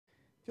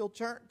you'll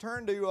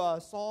turn to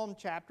Psalm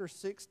chapter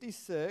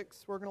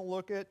 66, we're going to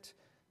look at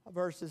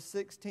verses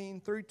 16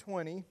 through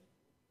 20.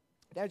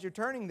 As you're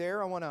turning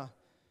there, I want to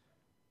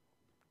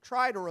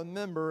try to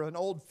remember an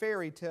old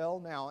fairy tale.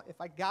 Now,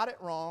 if I got it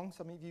wrong,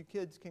 some of you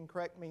kids can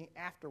correct me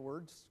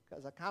afterwards,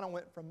 because I kind of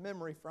went from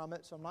memory from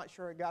it, so I'm not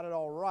sure I got it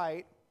all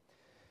right.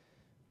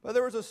 But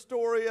there was a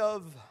story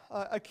of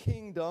a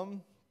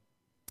kingdom,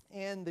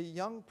 and the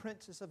young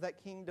princess of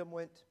that kingdom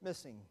went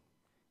missing.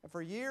 And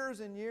for years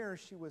and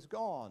years, she was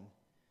gone.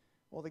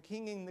 Well, the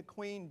king and the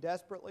queen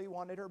desperately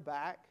wanted her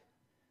back.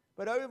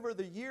 But over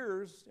the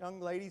years, young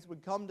ladies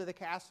would come to the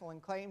castle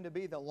and claim to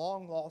be the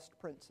long-lost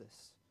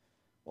princess.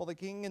 Well, the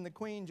king and the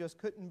queen just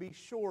couldn't be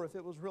sure if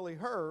it was really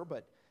her,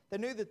 but they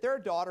knew that their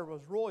daughter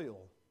was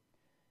royal.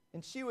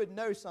 And she would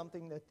know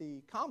something that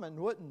the common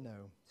wouldn't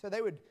know. So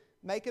they would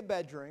make a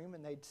bedroom,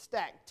 and they'd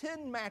stack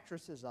 10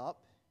 mattresses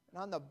up.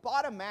 And on the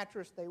bottom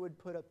mattress, they would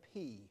put a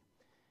pea.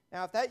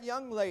 Now, if that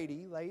young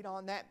lady laid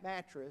on that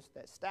mattress,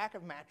 that stack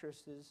of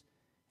mattresses,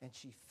 and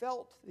she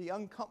felt the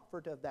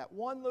uncomfort of that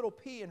one little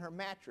pea in her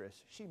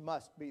mattress, she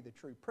must be the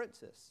true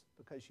princess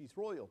because she's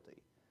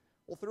royalty.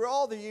 Well, through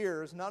all the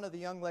years, none of the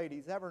young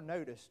ladies ever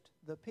noticed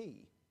the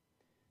pea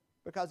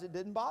because it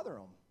didn't bother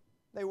them.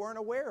 They weren't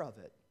aware of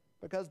it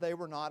because they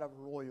were not of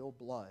royal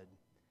blood.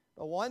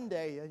 But one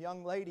day, a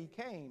young lady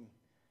came,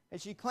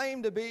 and she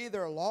claimed to be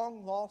their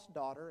long-lost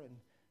daughter, and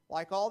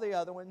like all the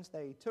other ones,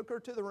 they took her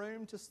to the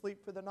room to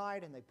sleep for the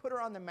night, and they put her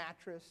on the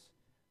mattress,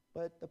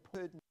 but the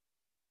could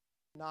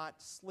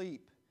not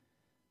sleep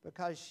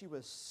because she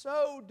was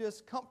so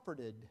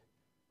discomforted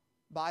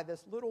by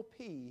this little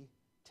pea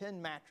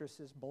 10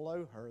 mattresses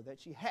below her that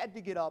she had to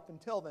get up and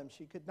tell them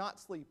she could not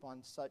sleep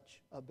on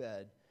such a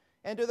bed.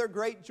 And to their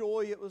great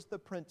joy, it was the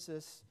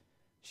princess.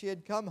 She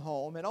had come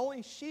home, and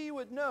only she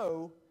would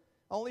know,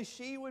 only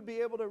she would be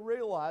able to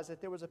realize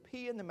that there was a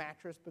pea in the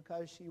mattress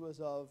because she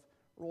was of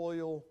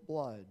royal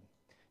blood.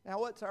 Now,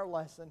 what's our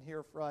lesson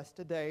here for us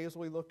today as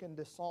we look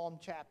into Psalm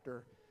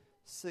chapter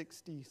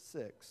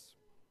 66?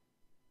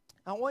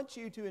 I want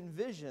you to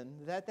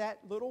envision that that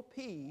little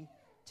pea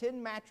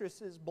 10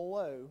 mattresses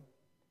below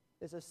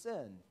is a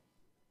sin.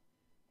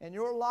 And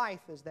your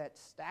life is that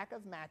stack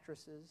of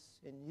mattresses,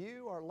 and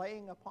you are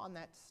laying upon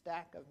that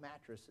stack of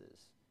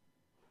mattresses.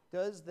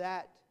 Does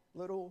that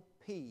little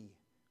pea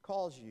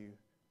cause you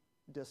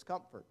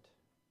discomfort?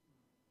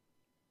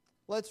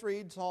 Let's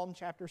read Psalm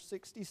chapter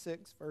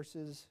 66,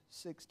 verses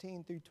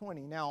 16 through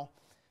 20. Now,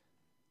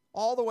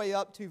 all the way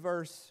up to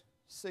verse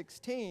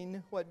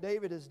 16, what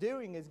David is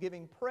doing is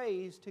giving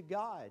praise to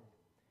God.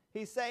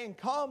 He's saying,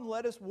 "Come,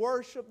 let us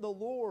worship the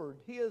Lord.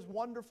 He is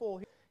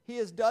wonderful. He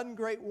has done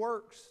great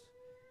works.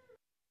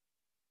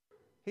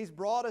 He's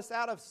brought us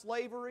out of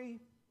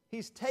slavery.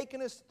 He's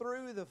taken us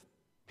through the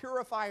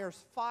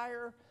purifier's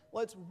fire.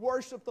 Let's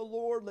worship the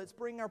Lord. Let's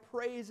bring our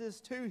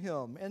praises to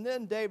Him." And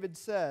then David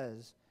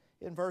says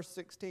in verse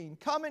 16,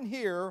 "Come and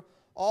hear,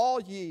 all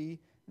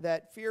ye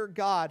that fear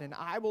God, and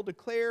I will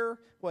declare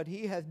what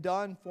He hath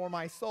done for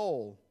my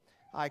soul.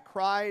 I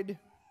cried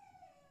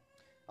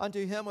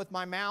unto Him with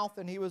my mouth,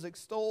 and He was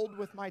extolled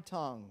with my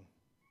tongue.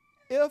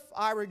 If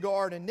I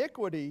regard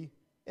iniquity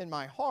in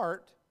my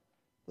heart,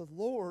 the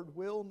Lord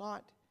will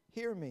not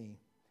hear me.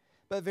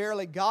 But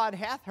verily God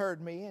hath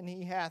heard me, and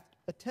He hath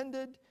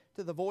attended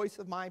to the voice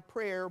of my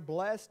prayer.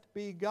 Blessed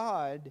be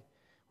God,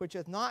 which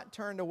hath not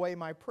turned away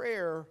my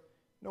prayer,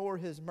 nor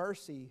His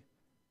mercy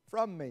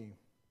from me."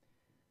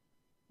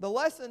 The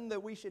lesson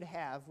that we should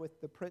have with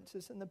the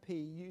princess and the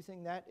pea,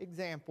 using that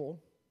example,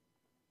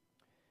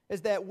 is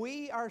that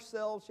we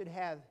ourselves should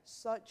have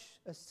such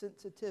a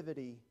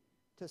sensitivity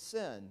to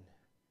sin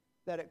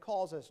that it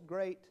causes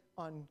great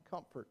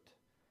uncomfort,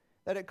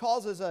 that it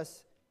causes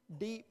us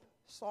deep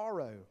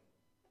sorrow.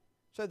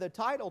 So the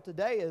title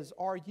today is,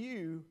 Are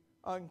you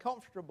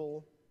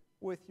uncomfortable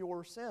with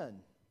your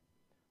sin?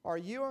 Are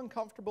you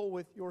uncomfortable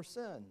with your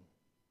sin?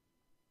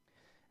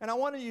 And I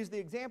want to use the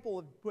example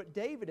of what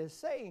David is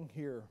saying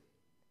here.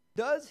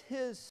 Does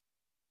his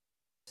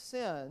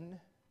sin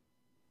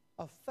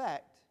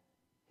affect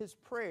his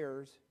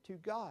prayers to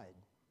God?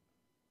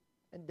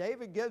 And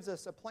David gives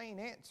us a plain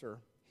answer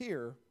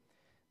here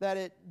that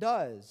it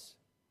does.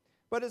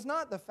 But it's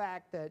not the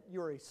fact that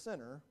you're a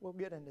sinner. We'll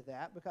get into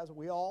that because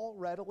we all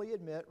readily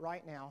admit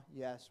right now,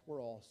 yes,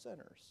 we're all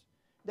sinners.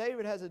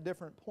 David has a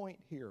different point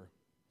here.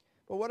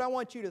 But what I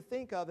want you to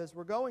think of as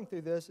we're going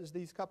through this is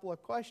these couple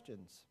of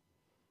questions.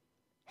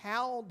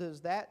 How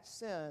does that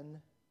sin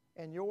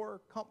and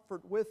your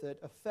comfort with it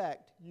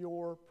affect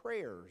your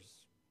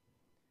prayers?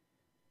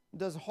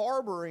 Does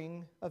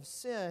harboring of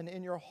sin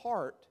in your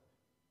heart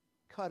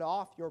cut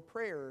off your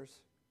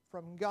prayers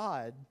from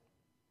God?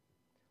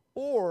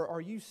 Or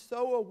are you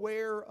so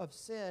aware of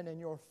sin and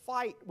your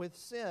fight with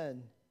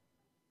sin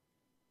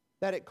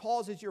that it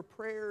causes your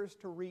prayers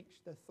to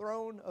reach the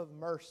throne of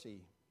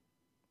mercy?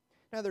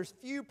 Now, there's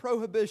few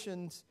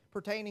prohibitions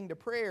pertaining to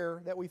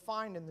prayer that we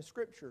find in the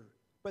Scripture,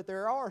 but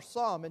there are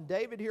some, and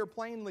David here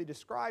plainly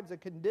describes a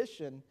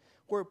condition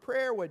where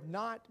prayer would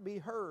not be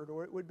heard,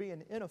 or it would be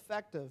an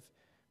ineffective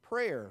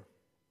prayer.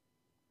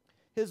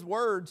 His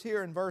words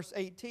here in verse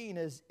 18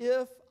 is,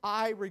 if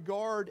I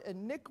regard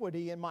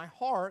iniquity in my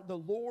heart, the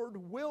Lord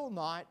will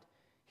not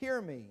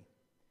hear me.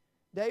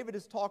 David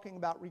is talking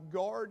about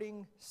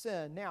regarding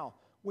sin. Now,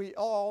 we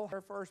all,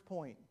 our first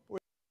point,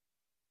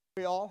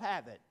 we all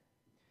have it.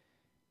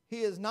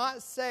 He is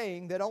not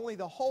saying that only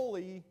the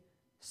holy,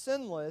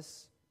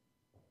 sinless,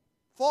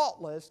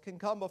 faultless can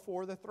come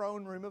before the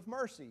throne room of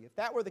mercy. If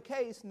that were the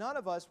case, none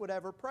of us would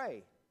ever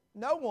pray.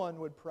 No one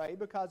would pray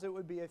because it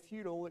would be a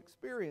futile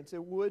experience.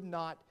 It would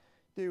not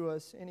do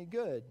us any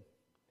good.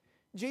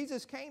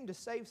 Jesus came to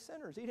save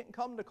sinners. He didn't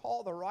come to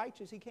call the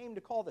righteous. He came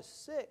to call the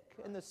sick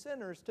and the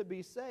sinners to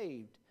be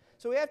saved.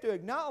 So we have to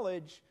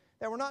acknowledge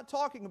that we're not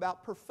talking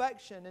about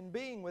perfection and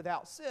being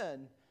without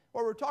sin.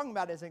 What we're talking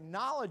about is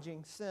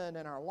acknowledging sin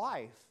in our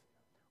life,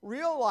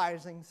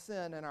 realizing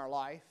sin in our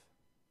life,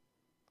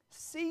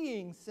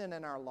 seeing sin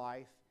in our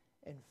life,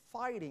 and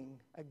fighting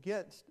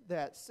against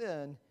that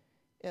sin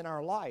in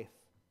our life.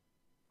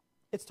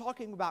 It's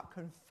talking about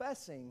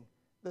confessing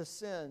the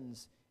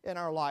sins in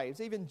our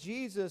lives. Even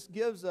Jesus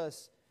gives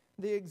us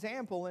the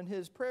example in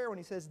His prayer when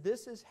He says,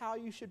 this is how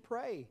you should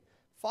pray.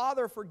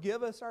 Father,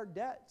 forgive us our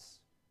debts.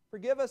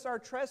 Forgive us our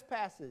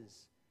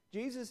trespasses.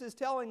 Jesus is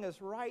telling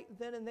us right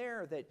then and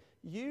there that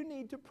you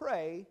need to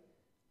pray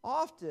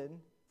often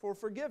for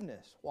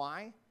forgiveness.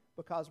 Why?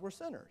 Because we're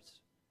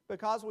sinners.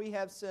 Because we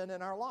have sin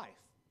in our life.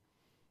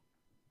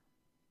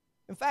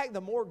 In fact,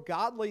 the more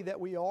godly that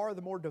we are,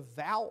 the more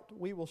devout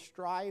we will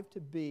strive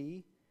to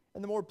be,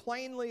 and the more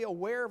plainly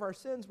aware of our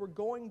sins we're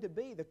going to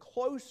be. The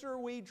closer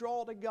we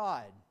draw to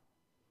God,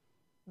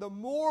 the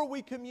more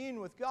we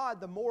commune with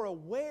God, the more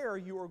aware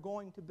you are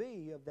going to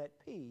be of that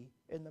pee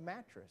in the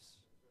mattress.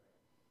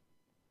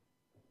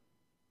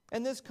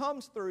 And this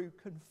comes through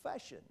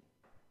confession.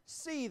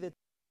 See that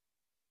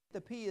the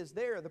pee is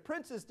there. The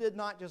princess did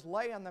not just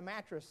lay on the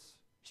mattress.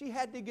 She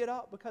had to get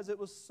up because it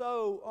was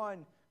so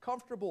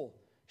uncomfortable.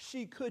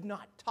 She could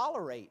not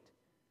tolerate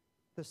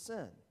the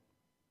sin.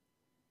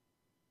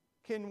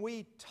 Can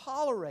we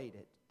tolerate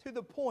it to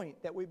the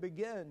point that we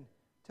begin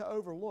to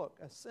overlook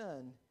a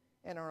sin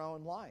in our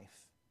own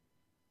life?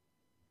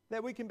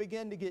 That we can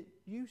begin to get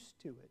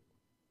used to it.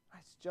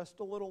 It's just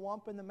a little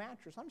lump in the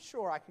mattress. I'm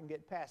sure I can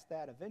get past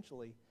that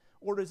eventually.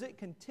 Or does it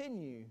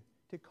continue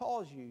to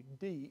cause you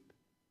deep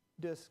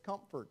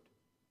discomfort?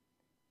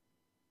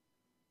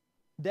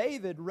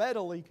 David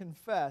readily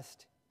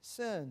confessed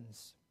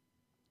sins.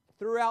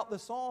 Throughout the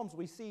Psalms,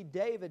 we see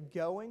David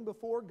going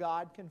before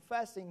God,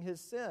 confessing his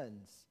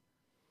sins.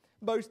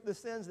 Both the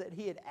sins that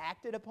he had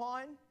acted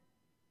upon,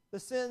 the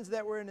sins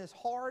that were in his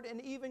heart,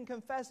 and even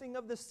confessing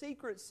of the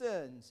secret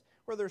sins,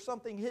 where there's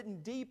something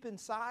hidden deep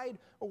inside,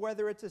 or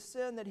whether it's a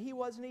sin that he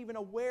wasn't even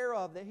aware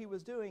of that he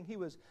was doing. He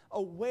was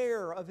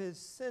aware of his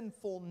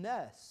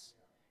sinfulness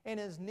and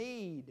his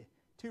need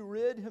to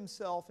rid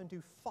himself and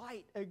to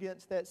fight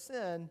against that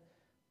sin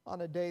on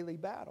a daily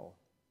battle.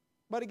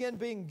 But again,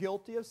 being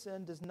guilty of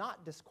sin does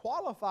not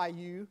disqualify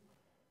you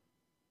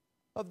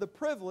of the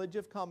privilege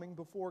of coming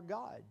before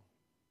God.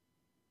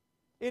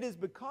 It is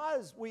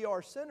because we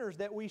are sinners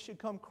that we should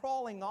come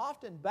crawling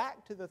often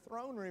back to the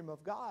throne room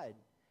of God,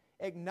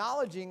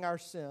 acknowledging our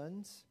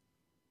sins,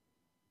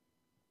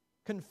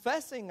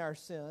 confessing our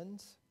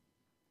sins,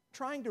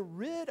 trying to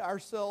rid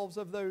ourselves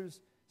of those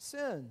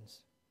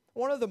sins.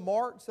 One of the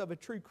marks of a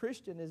true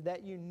Christian is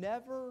that you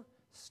never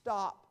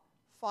stop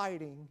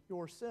fighting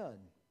your sin.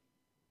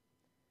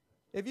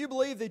 If you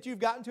believe that you've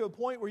gotten to a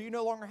point where you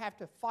no longer have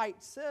to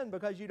fight sin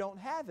because you don't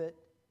have it,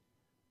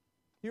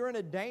 you're in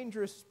a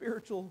dangerous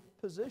spiritual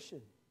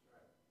position.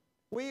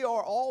 We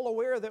are all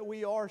aware that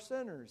we are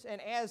sinners. And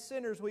as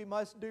sinners, we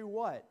must do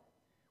what?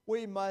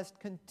 We must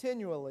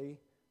continually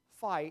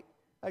fight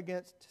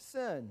against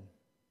sin.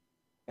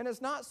 And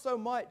it's not so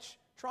much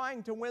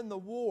trying to win the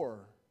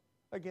war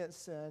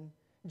against sin.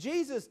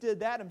 Jesus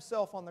did that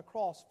himself on the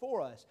cross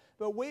for us.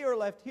 But we are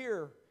left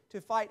here to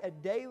fight a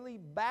daily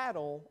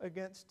battle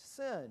against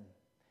sin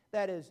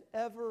that is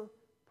ever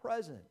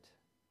present.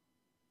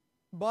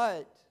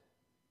 But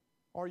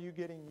are you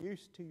getting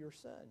used to your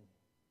sin?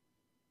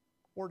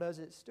 Or does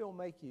it still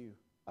make you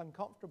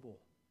uncomfortable?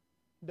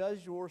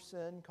 Does your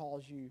sin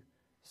cause you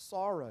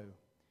sorrow?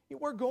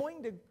 We're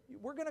going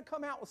to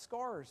come out with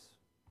scars.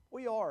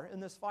 We are in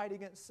this fight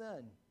against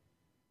sin.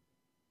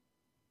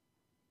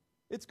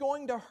 It's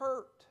going to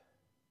hurt.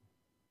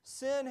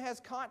 Sin has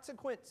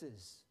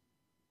consequences.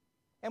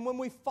 And when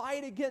we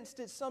fight against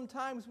it,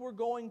 sometimes we're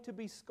going to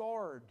be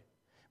scarred.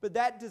 But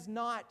that does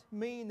not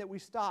mean that we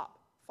stop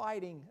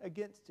fighting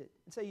against it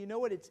and say, you know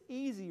what, it's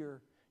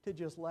easier to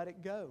just let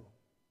it go.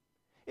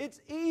 It's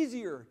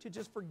easier to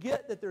just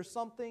forget that there's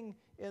something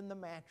in the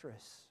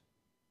mattress.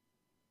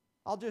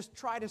 I'll just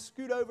try to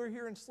scoot over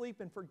here and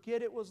sleep and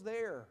forget it was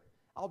there.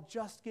 I'll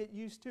just get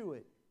used to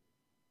it.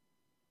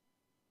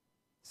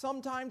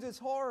 Sometimes it's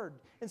hard.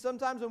 And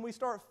sometimes when we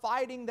start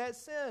fighting that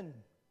sin,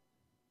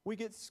 we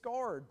get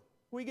scarred.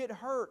 We get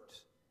hurt.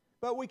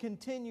 But we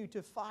continue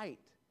to fight.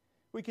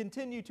 We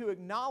continue to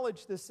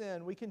acknowledge the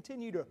sin. We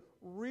continue to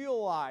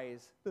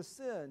realize the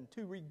sin,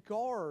 to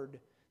regard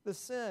the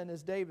sin,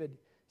 as David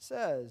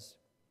says.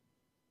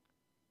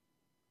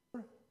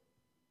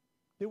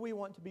 Do we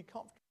want to be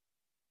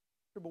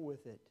comfortable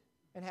with it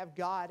and have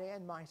God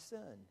and my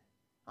sin?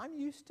 I'm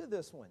used to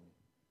this one.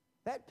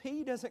 That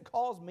pee doesn't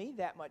cause me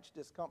that much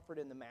discomfort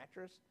in the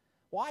mattress.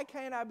 Why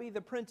can't I be the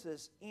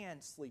princess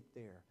and sleep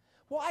there?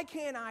 Why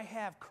can't I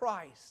have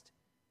Christ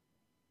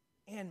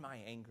and my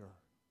anger?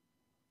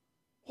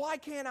 Why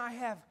can't I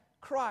have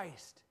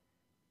Christ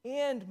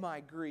and my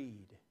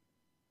greed?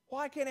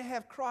 Why can't I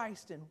have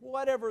Christ and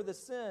whatever the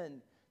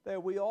sin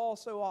that we all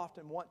so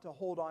often want to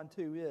hold on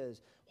to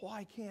is?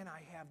 Why can't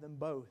I have them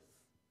both?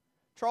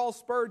 Charles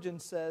Spurgeon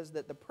says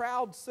that the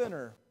proud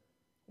sinner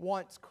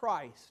wants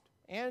Christ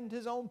and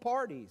his own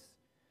parties.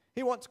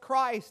 He wants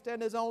Christ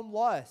and his own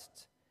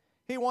lusts.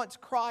 He wants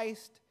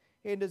Christ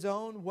and his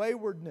own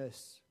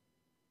waywardness.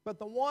 But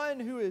the one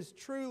who is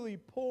truly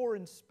poor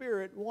in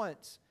spirit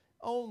wants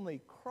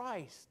only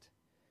Christ.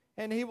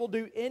 And he will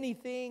do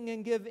anything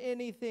and give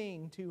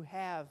anything to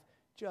have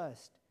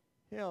just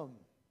Him.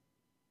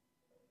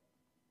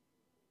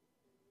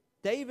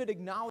 David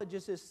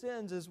acknowledges his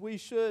sins as we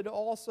should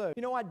also.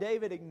 You know why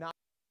David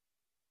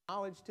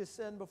acknowledged his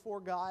sin before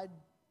God?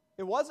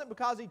 It wasn't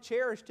because he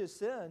cherished his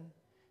sin.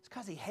 It's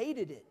because he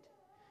hated it.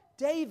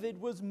 David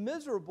was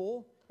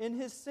miserable in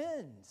his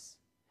sins.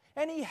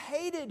 And he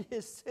hated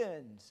his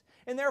sins.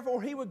 And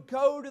therefore he would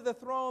go to the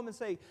throne and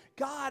say,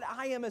 God,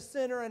 I am a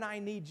sinner and I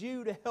need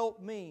you to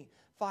help me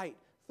fight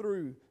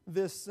through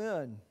this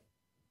sin.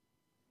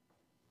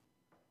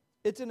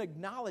 It's an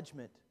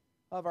acknowledgement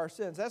of our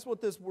sins. That's what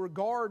this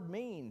regard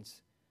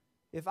means.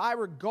 If I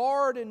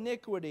regard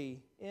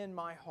iniquity in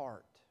my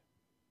heart,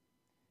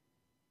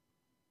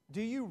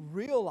 do you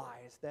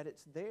realize that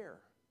it's there?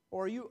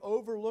 Or are you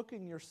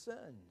overlooking your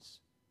sins?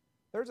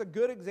 There's a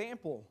good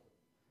example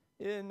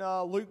in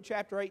Luke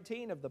chapter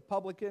 18 of the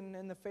publican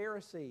and the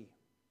Pharisee.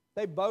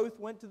 They both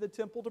went to the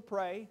temple to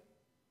pray.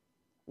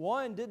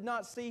 One did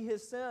not see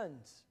his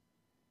sins.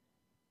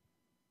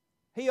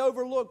 He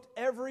overlooked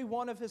every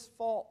one of his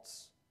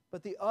faults,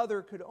 but the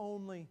other could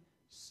only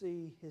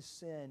see his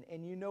sin.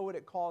 And you know what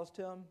it caused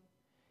him?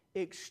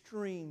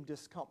 Extreme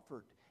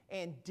discomfort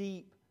and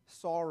deep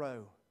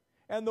sorrow.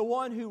 And the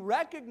one who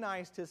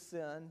recognized his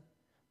sin,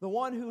 the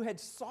one who had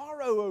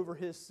sorrow over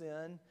his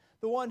sin,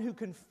 the one who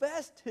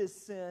confessed his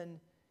sin,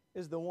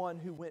 is the one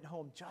who went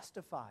home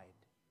justified.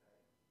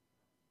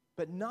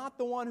 But not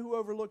the one who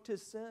overlooked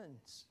his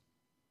sins.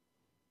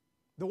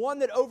 The one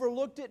that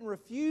overlooked it and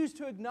refused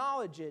to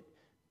acknowledge it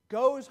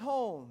goes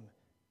home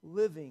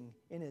living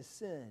in his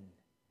sin.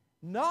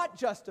 Not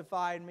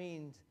justified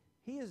means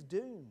he is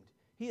doomed.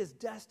 He is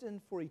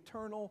destined for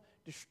eternal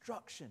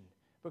destruction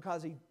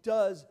because he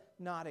does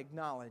not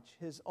acknowledge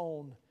his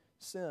own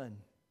sin.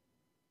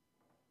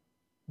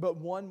 But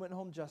one went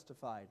home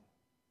justified.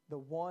 The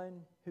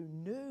one who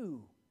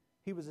knew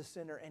he was a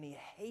sinner and he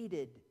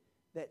hated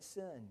that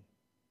sin.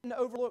 He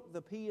didn't overlook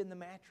the pee in the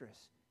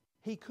mattress.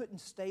 He couldn't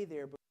stay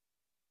there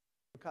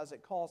because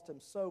it caused him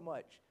so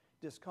much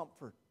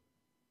discomfort.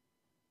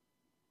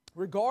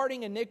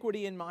 Regarding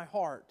iniquity in my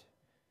heart,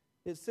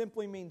 it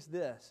simply means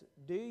this: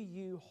 do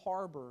you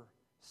harbor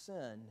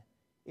sin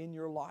in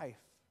your life?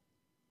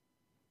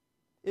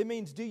 It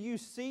means, do you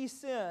see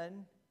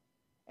sin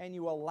and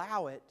you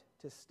allow it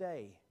to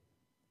stay?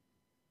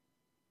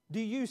 Do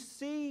you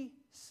see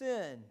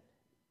sin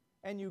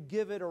and you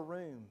give it a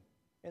room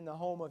in the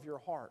home of your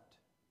heart?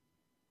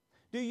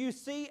 Do you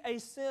see a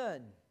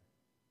sin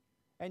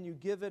and you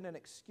give it an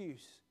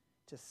excuse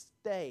to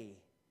stay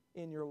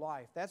in your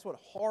life? That's what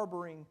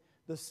harboring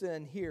the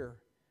sin here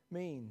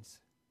means.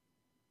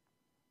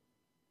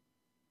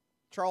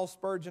 Charles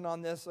Spurgeon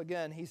on this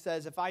again, he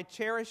says, if I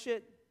cherish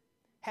it,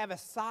 have a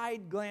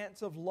side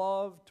glance of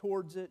love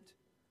towards it,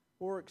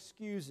 or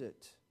excuse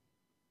it,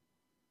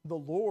 the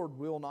Lord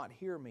will not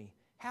hear me.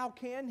 How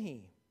can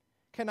He?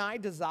 Can I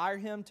desire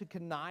Him to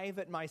connive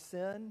at my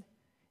sin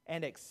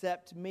and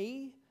accept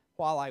me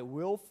while I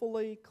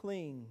willfully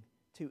cling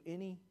to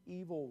any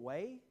evil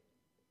way?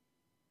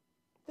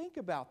 Think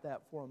about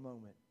that for a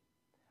moment.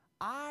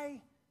 I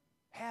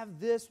have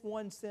this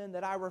one sin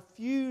that I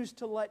refuse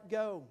to let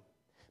go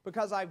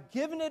because I've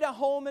given it a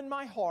home in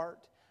my heart.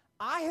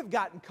 I have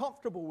gotten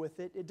comfortable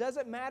with it. It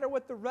doesn't matter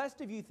what the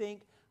rest of you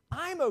think.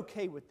 I'm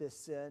okay with this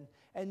sin,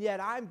 and yet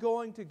I'm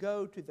going to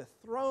go to the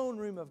throne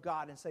room of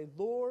God and say,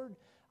 Lord,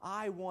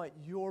 I want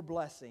your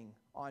blessing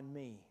on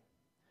me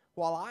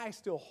while I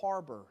still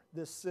harbor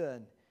this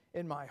sin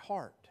in my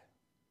heart.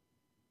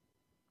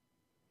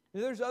 Now,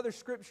 there's other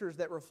scriptures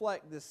that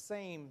reflect this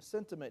same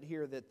sentiment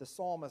here that the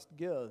psalmist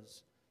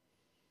gives,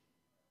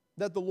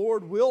 that the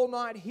Lord will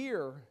not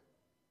hear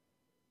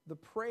the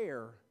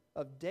prayer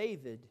of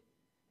David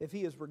if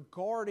he is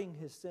regarding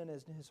his sin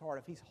as in his heart,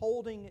 if he's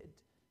holding it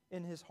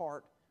in his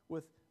heart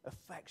with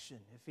affection,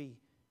 if he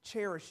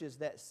cherishes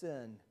that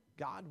sin,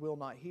 God will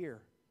not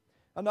hear.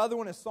 Another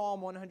one is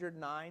Psalm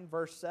 109,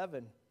 verse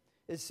 7.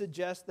 It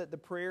suggests that the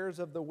prayers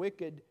of the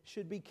wicked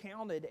should be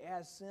counted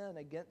as sin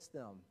against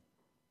them.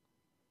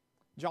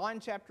 John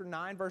chapter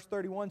 9, verse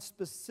 31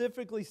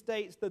 specifically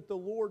states that the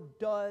Lord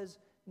does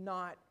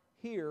not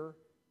hear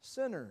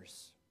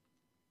sinners.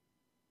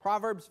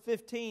 Proverbs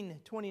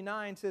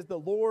 15:29 says, "The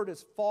Lord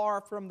is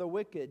far from the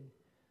wicked,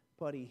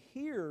 but He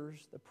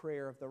hears the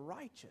prayer of the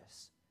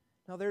righteous."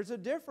 Now there's a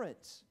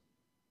difference.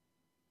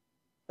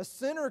 A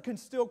sinner can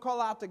still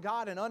call out to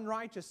God, an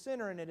unrighteous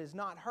sinner, and it is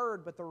not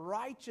heard, but the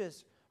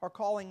righteous are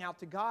calling out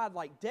to God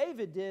like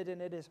David did,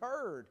 and it is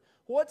heard.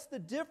 What's the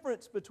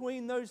difference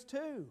between those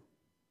two?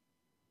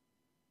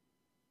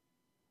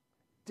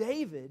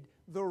 David,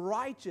 the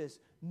righteous,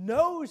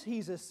 knows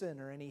he's a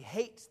sinner and he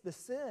hates the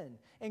sin,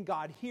 and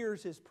God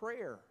hears his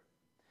prayer.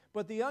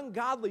 But the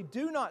ungodly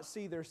do not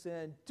see their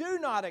sin, do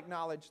not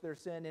acknowledge their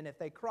sin, and if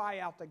they cry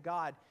out to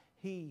God,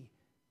 He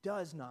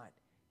does not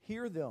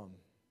hear them.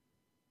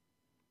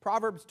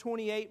 Proverbs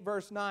 28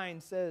 verse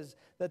 9 says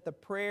that the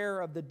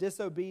prayer of the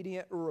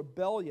disobedient or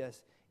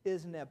rebellious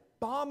is an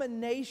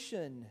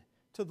abomination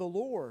to the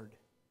Lord.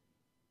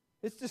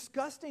 It's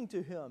disgusting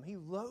to Him. He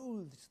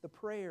loathes the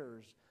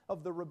prayers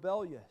of the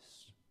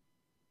rebellious.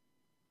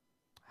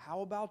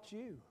 How about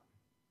you?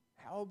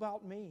 How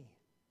about me?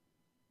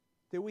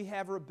 Do we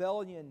have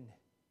rebellion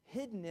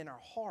hidden in our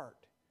heart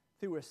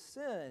through a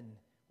sin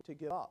to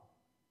give up?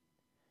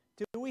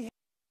 Do we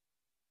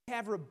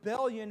have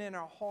rebellion in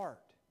our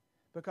heart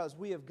because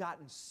we have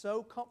gotten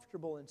so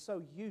comfortable and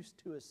so used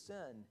to a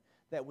sin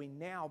that we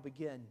now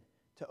begin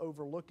to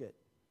overlook it?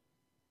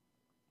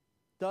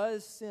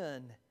 Does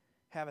sin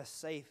have a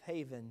safe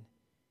haven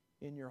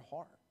in your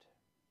heart?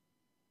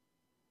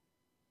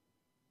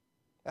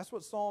 That's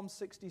what Psalm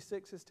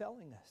 66 is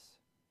telling us.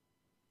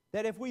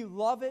 That if we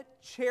love it,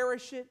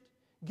 cherish it,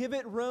 give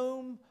it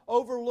room,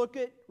 overlook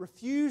it,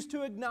 refuse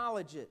to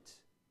acknowledge it,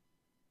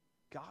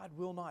 God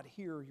will not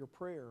hear your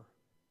prayer.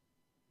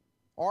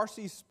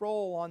 R.C.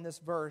 Sproul on this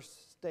verse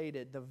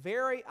stated, "The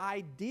very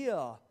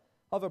idea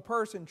of a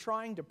person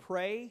trying to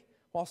pray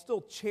while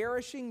still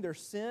cherishing their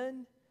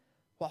sin,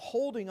 while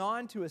holding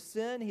on to a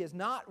sin he is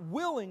not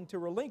willing to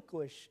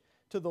relinquish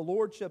to the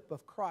lordship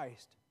of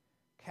Christ,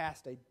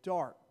 cast a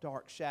dark,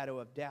 dark shadow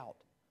of doubt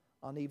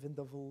on even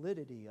the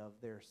validity of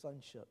their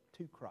sonship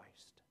to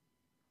Christ."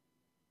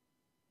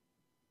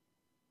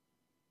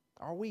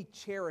 Are we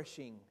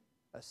cherishing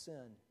a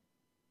sin?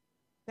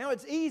 Now,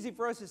 it's easy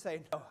for us to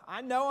say, "No,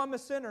 I know I'm a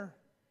sinner.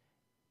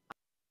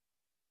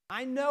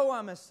 I know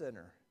I'm a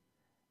sinner.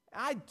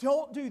 I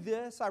don't do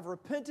this. I've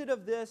repented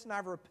of this and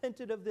I've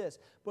repented of this."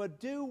 But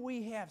do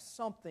we have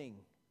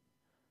something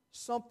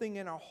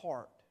in our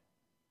heart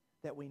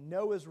that we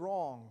know is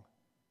wrong,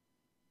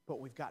 but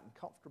we've gotten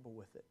comfortable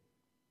with it?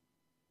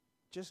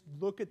 Just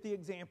look at the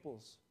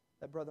examples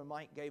that Brother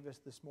Mike gave us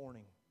this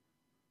morning.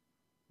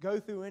 Go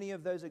through any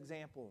of those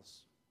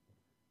examples.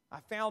 I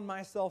found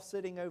myself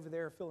sitting over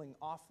there feeling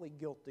awfully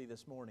guilty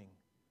this morning.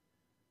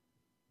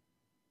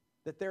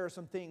 That there are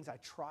some things I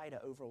try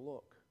to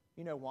overlook.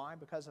 You know why?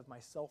 Because of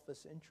my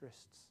selfish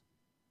interests.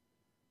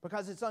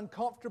 Because it's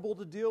uncomfortable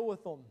to deal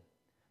with them.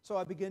 So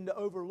I begin to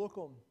overlook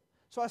them.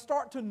 So I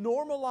start to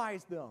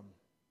normalize them.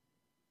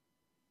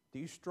 Do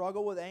you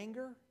struggle with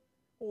anger?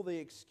 Well, the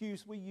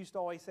excuse we used to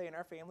always say in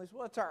our families,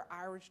 "Well, it's our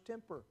Irish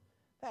temper."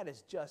 That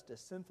is just a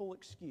sinful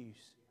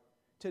excuse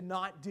to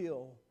not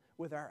deal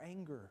with our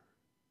anger.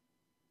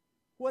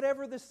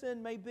 Whatever the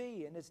sin may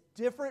be, and it's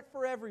different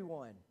for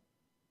everyone.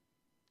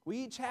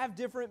 We each have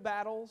different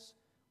battles.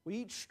 We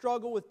each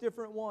struggle with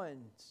different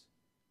ones.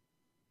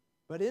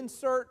 But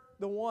insert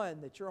the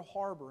one that you're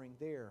harboring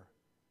there.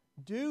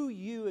 Do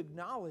you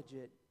acknowledge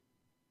it?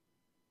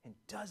 And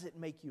does it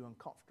make you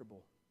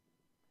uncomfortable?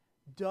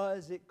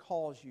 Does it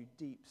cause you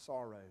deep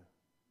sorrow?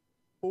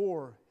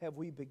 Or have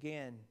we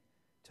begun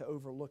to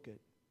overlook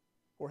it?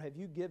 Or have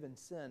you given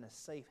sin a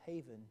safe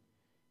haven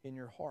in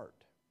your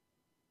heart?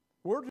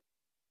 We're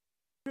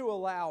to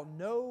allow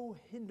no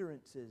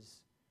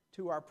hindrances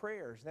to our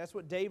prayers. That's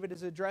what David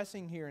is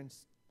addressing here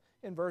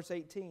in verse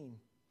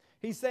 18.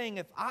 He's saying,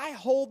 if I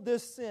hold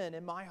this sin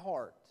in my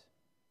heart,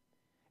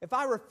 if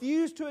I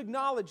refuse to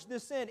acknowledge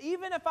this sin,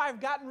 even if I've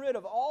gotten rid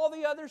of all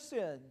the other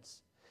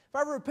sins, if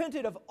I've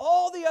repented of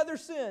all the other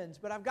sins,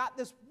 but I've got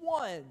this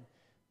one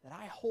that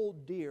I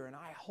hold dear and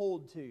I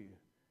hold to,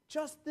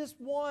 just this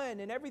one,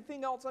 and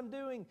everything else I'm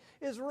doing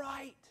is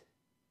right,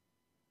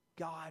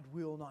 God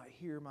will not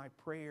hear my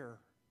prayer.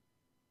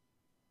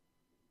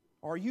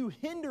 Are you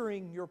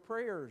hindering your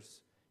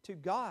prayers to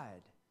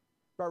God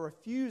by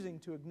refusing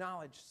to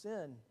acknowledge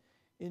sin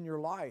in your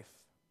life?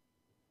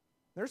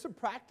 There's some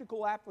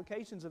practical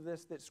applications of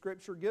this that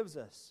Scripture gives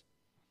us.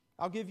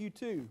 I'll give you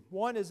two.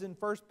 One is in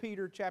 1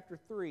 Peter chapter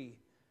 3,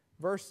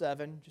 verse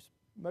 7, just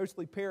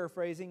mostly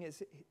paraphrasing.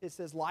 It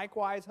says,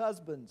 "Likewise,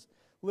 husbands,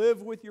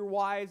 live with your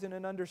wives in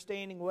an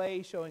understanding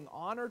way, showing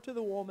honor to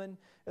the woman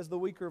as the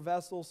weaker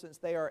vessel, since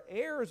they are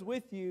heirs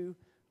with you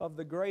of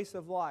the grace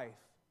of life,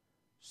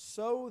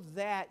 so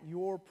that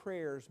your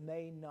prayers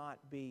may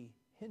not be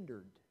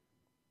hindered."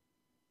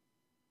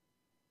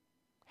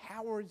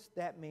 How is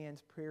that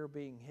man's prayer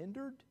being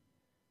hindered?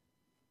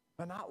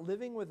 By not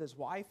living with his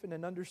wife in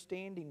an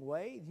understanding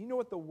way? Do you know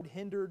what the word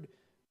hindered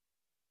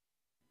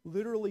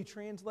literally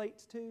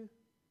translates to?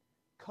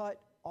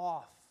 Cut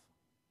off.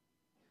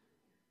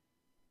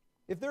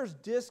 If there's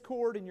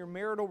discord in your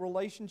marital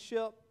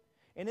relationship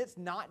and it's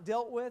not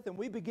dealt with, and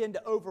we begin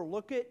to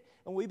overlook it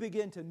and we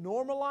begin to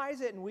normalize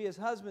it, and we as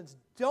husbands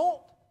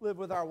don't live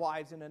with our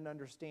wives in an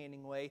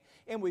understanding way,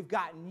 and we've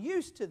gotten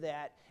used to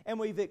that and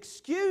we've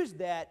excused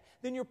that,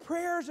 then your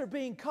prayers are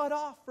being cut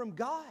off from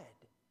God.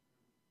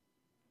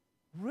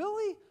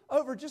 Really?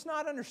 Over just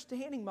not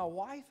understanding my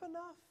wife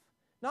enough?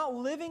 Not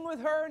living with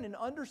her in an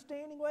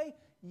understanding way?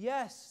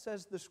 Yes,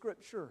 says the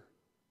Scripture.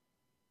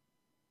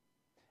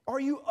 Are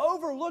you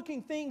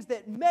overlooking things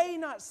that may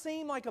not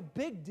seem like a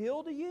big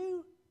deal to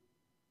you?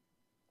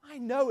 I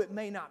know it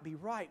may not be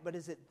right, but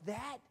is it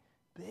that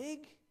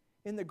big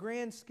in the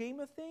grand scheme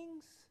of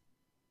things?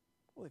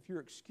 Well, if you're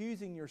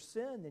excusing your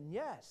sin, then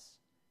yes.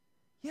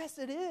 Yes,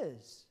 it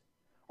is.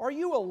 Are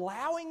you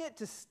allowing it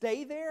to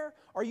stay there?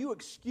 Are you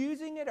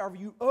excusing it? Are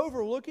you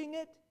overlooking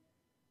it?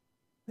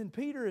 Then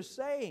Peter is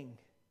saying,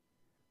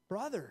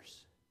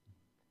 brothers,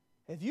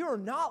 if you are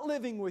not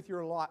living with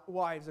your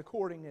wives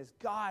according as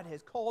God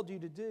has called you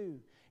to do,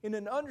 in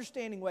an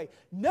understanding way,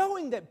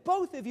 knowing that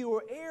both of you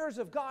are heirs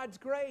of God's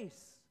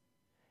grace,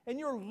 and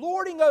you're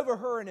lording over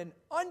her in an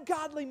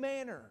ungodly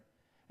manner,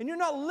 and you're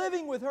not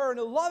living with her in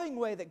a loving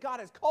way that God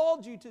has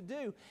called you to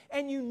do,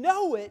 and you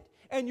know it,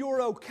 and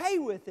you're okay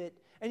with it,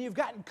 and you've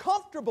gotten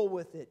comfortable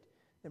with it,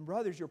 then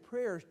brothers, your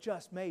prayers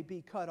just may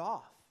be cut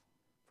off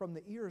from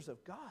the ears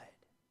of God.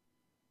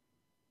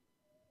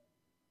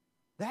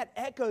 That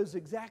echoes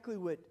exactly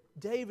what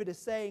David is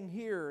saying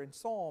here in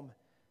Psalm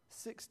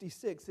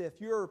 66. If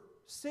your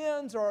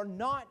sins are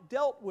not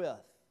dealt with,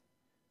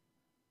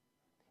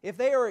 if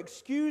they are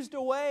excused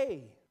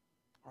away,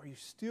 are you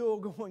still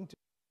going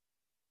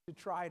to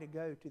try to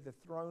go to the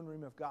throne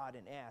room of God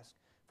and ask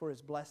for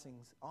His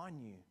blessings on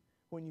you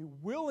when you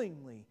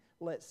willingly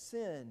let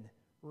sin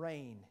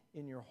reign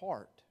in your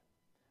heart?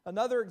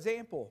 Another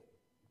example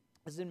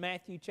is in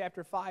Matthew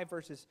chapter 5,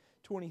 verses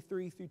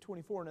 23 through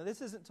 24. Now,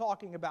 this isn't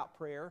talking about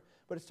prayer,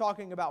 but it's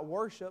talking about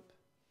worship.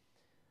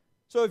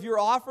 So if you're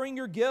offering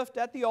your gift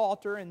at the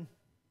altar and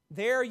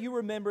there you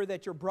remember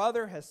that your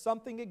brother has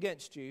something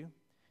against you,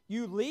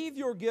 you leave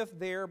your gift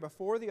there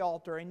before the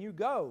altar and you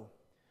go.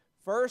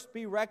 First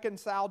be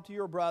reconciled to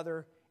your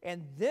brother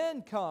and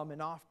then come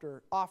and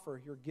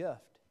offer your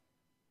gift.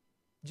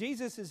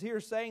 Jesus is here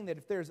saying that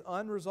if there's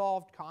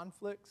unresolved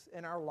conflicts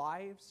in our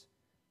lives,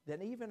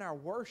 then even our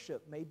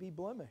worship may be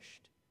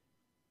blemished.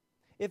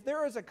 If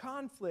there is a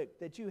conflict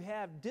that you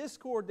have,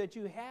 discord that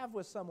you have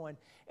with someone,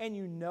 and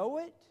you know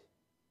it,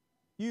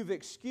 you've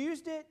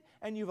excused it,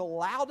 and you've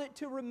allowed it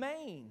to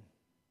remain,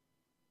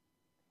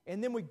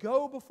 and then we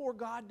go before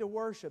God to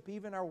worship,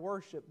 even our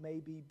worship may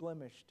be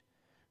blemished.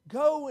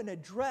 Go and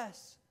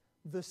address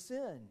the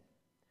sin.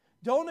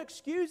 Don't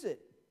excuse it.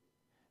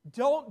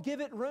 Don't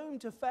give it room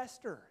to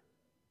fester.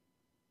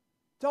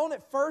 Don't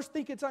at first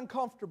think it's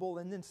uncomfortable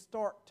and then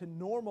start to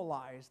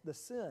normalize the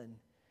sin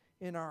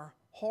in our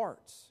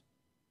hearts.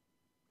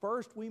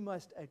 First, we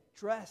must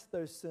address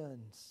those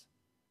sins.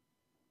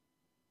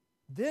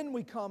 Then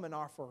we come and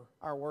offer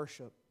our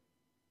worship.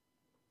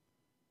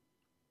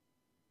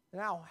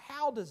 Now,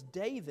 how does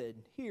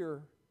David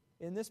here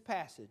in this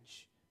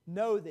passage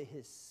know that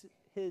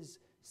his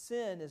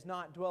sin is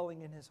not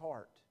dwelling in his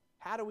heart?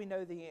 How do we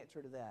know the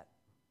answer to that?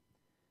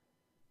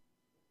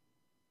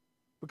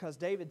 Because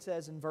David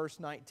says in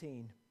verse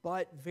 19,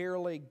 "But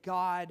verily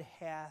God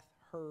hath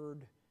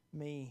heard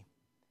me.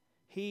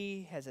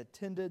 He has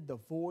attended the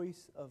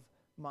voice of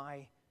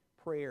my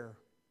prayer."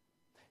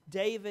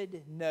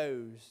 David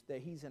knows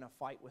that he's in a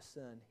fight with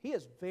sin. He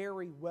is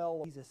very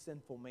well, he's a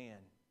sinful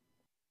man.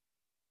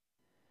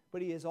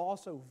 But he is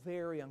also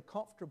very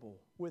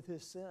uncomfortable with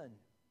his sin.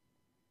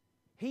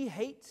 He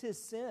hates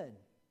his sin.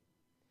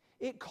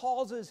 It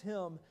causes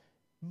him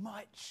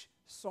much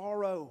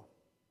sorrow.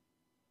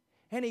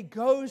 And he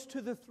goes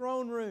to the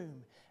throne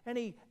room and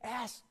he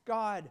asks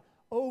God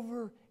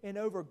over and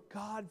over,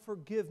 "God,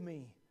 forgive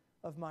me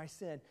of my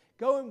sin."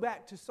 Going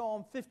back to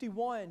Psalm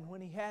 51,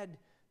 when he had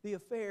the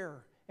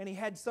affair and he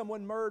had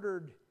someone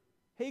murdered,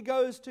 he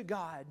goes to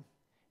God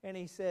and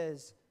he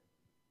says,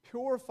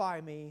 "Purify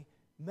me,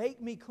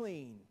 make me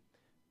clean."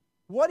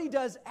 What he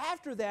does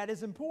after that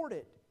is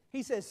important.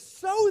 He says,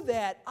 "So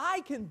that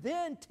I can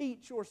then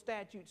teach your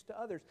statutes to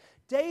others."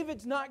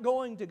 David's not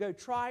going to go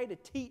try to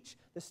teach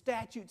the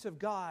statutes of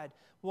God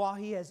while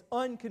he has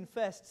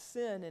unconfessed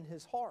sin in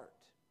his heart.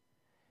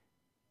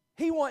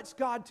 He wants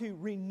God to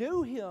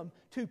renew him,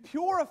 to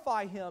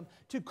purify him,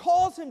 to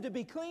cause him to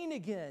be clean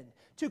again,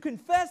 to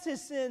confess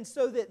his sins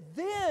so that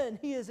then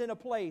he is in a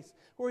place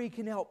where he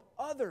can help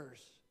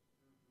others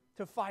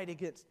to fight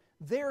against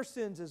their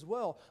sins as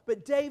well.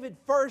 But David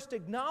first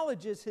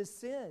acknowledges his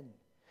sin.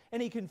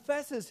 And he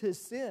confesses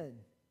his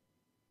sin.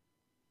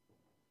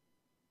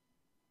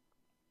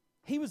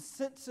 He was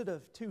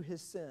sensitive to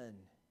his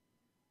sin.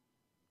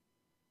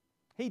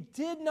 He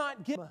did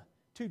not get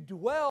to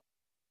dwell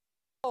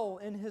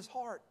in his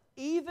heart.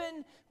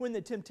 Even when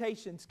the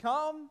temptations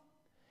come,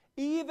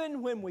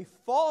 even when we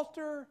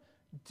falter,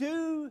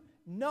 do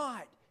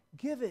not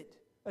give it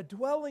a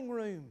dwelling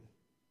room.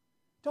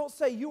 Don't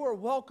say, "You are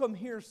welcome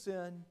here,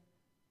 sin."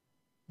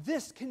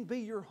 this can be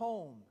your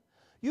home.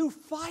 You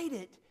fight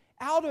it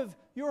out of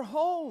your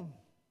home.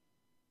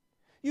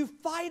 You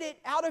fight it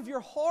out of your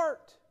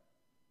heart.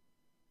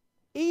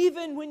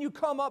 Even when you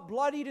come up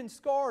bloodied and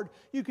scarred,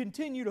 you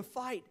continue to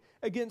fight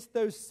against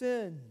those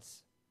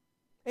sins.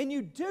 And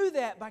you do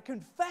that by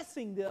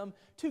confessing them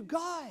to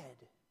God.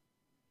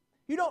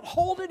 You don't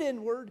hold it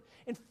inward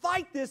and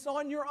fight this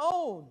on your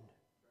own,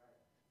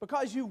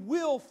 because you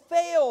will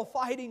fail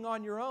fighting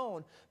on your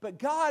own. But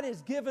God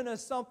has given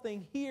us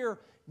something here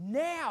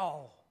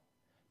now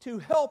to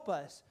help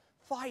us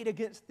fight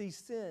against these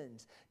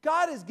sins.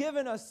 God has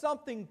given us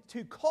something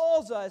to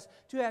cause us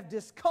to have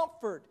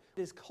discomfort.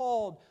 It is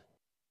called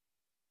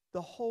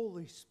the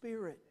Holy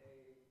Spirit.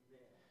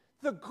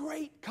 The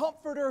great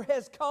Comforter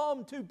has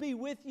come to be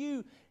with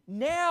you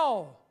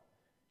now,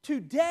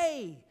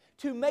 today,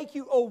 to make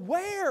you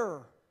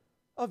aware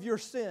of your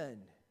sin,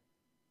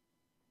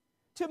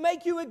 to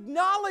make you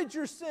acknowledge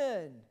your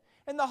sin.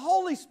 And the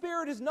Holy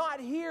Spirit is not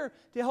here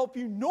to help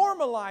you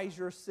normalize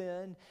your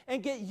sin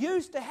and get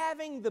used to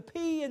having the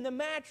pee in the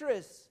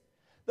mattress.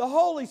 The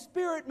Holy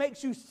Spirit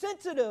makes you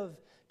sensitive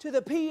to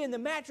the pee in the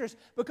mattress,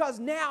 because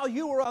now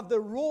you are of the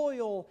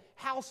royal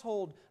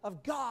household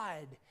of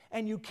God,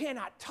 and you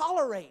cannot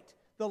tolerate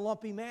the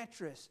lumpy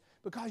mattress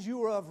because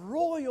you are of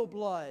royal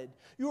blood.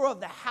 You are of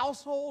the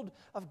household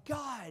of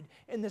God,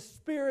 and the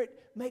Spirit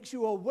makes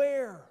you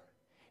aware,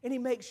 and He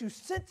makes you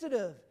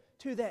sensitive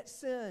to that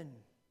sin.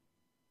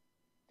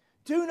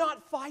 Do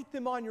not fight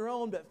them on your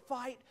own, but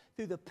fight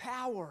through the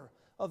power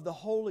of the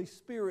Holy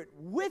Spirit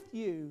with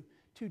you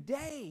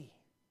today.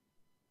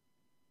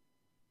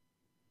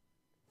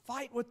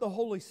 Fight with the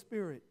Holy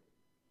Spirit.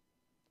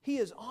 He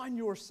is on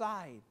your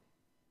side.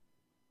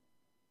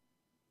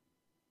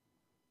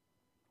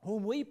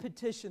 When we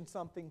petition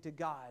something to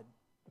God,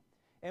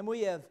 and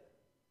we have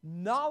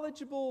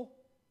knowledgeable,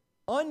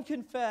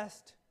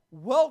 unconfessed,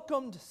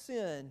 welcomed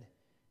sin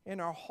in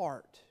our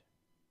heart,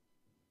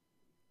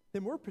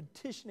 then we're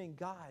petitioning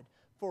God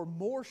for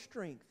more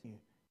strength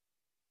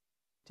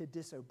to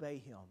disobey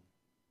Him.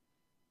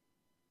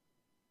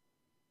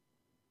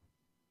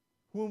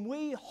 When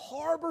we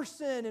harbor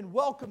sin and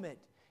welcome it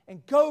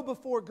and go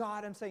before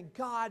God and say,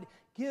 God,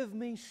 give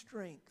me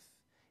strength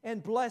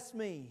and bless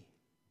me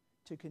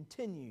to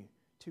continue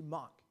to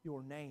mock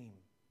your name.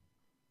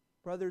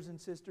 Brothers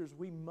and sisters,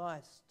 we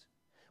must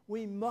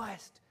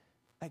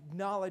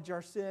acknowledge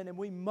our sin, and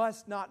we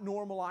must not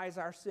normalize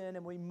our sin,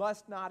 and we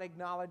must not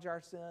acknowledge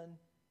our sin.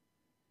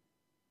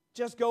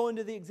 Just go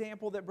into the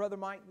example that Brother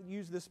Mike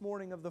used this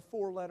morning of the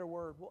 4-letter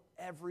word. Well,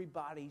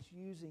 everybody's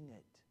using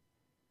it.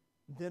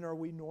 Then are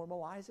we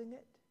normalizing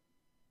it?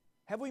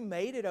 Have we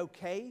made it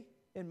okay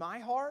in my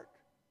heart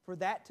for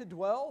that to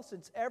dwell,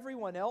 since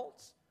everyone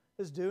else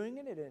is doing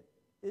it and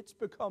it's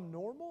become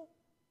normal?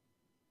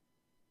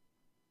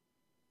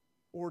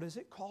 Or does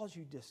it cause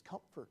you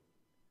discomfort?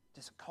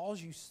 Does it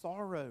cause you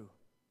sorrow?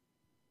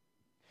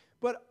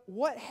 But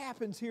what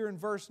happens here in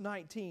verse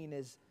 19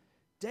 is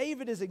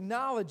David is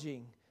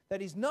acknowledging that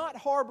he's not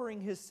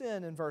harboring his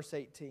sin in verse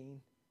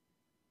 18,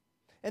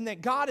 and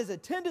that God has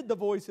attended the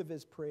voice of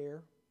his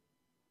prayer,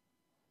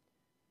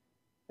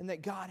 and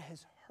that God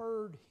has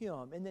heard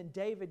him. And then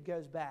David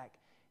goes back,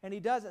 and he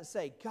doesn't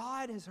say,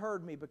 God has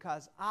heard me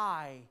because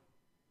I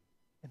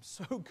am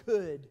so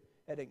good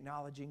at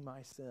acknowledging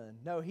my sin.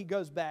 No, he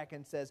goes back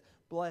and says,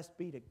 blessed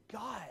be to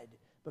God,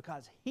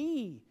 because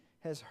He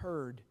has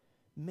heard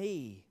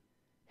me.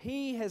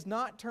 He has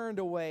not turned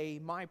away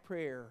my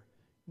prayer,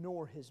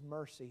 nor His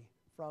mercy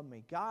from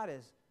me. God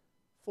is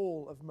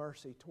full of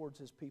mercy towards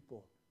His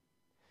people.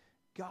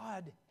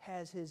 God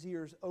has His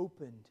ears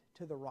opened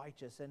to the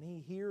righteous, and He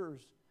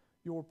hears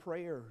your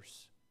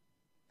prayers.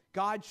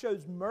 God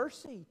shows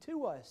mercy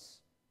to us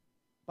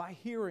by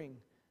hearing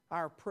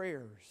our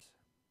prayers.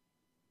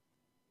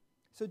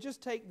 So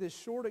just take this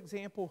short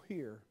example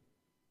here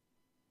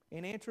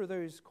and answer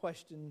those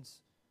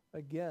questions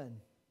again.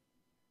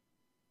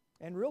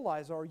 And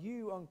realize, are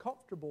you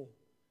uncomfortable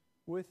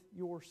with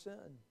your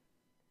sin?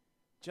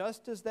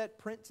 Just as that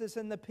princess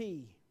and the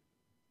pea,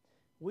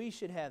 we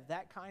should have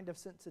that kind of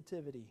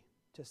sensitivity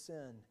to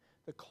sin.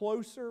 The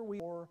closer we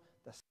are,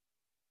 the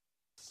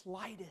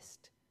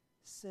slightest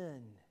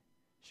sin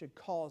should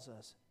cause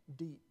us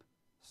deep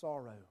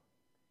sorrow.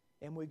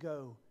 And we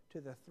go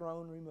to the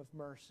throne room of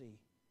mercy,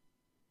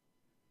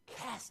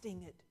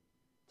 casting it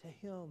to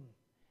Him,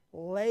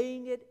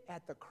 laying it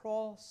at the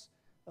cross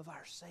of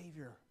our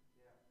Savior.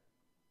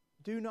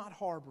 Do not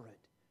harbor it.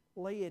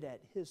 Lay it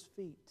at His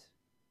feet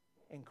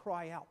and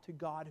cry out to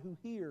God who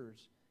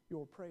hears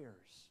your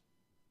prayers.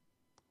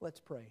 Let's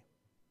pray.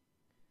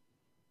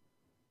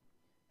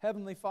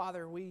 Heavenly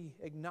Father, we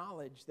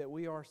acknowledge that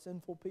we are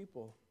sinful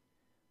people.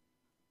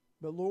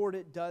 But Lord,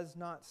 it does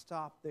not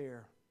stop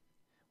there.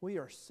 We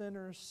are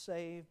sinners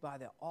saved by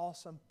the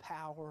awesome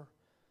power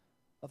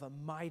of a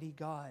mighty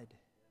God.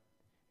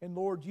 And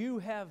Lord, You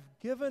have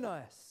given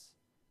us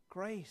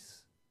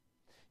grace.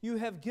 You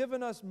have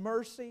given us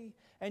mercy,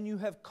 and You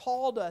have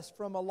called us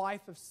from a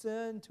life of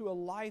sin to a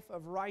life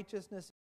of righteousness.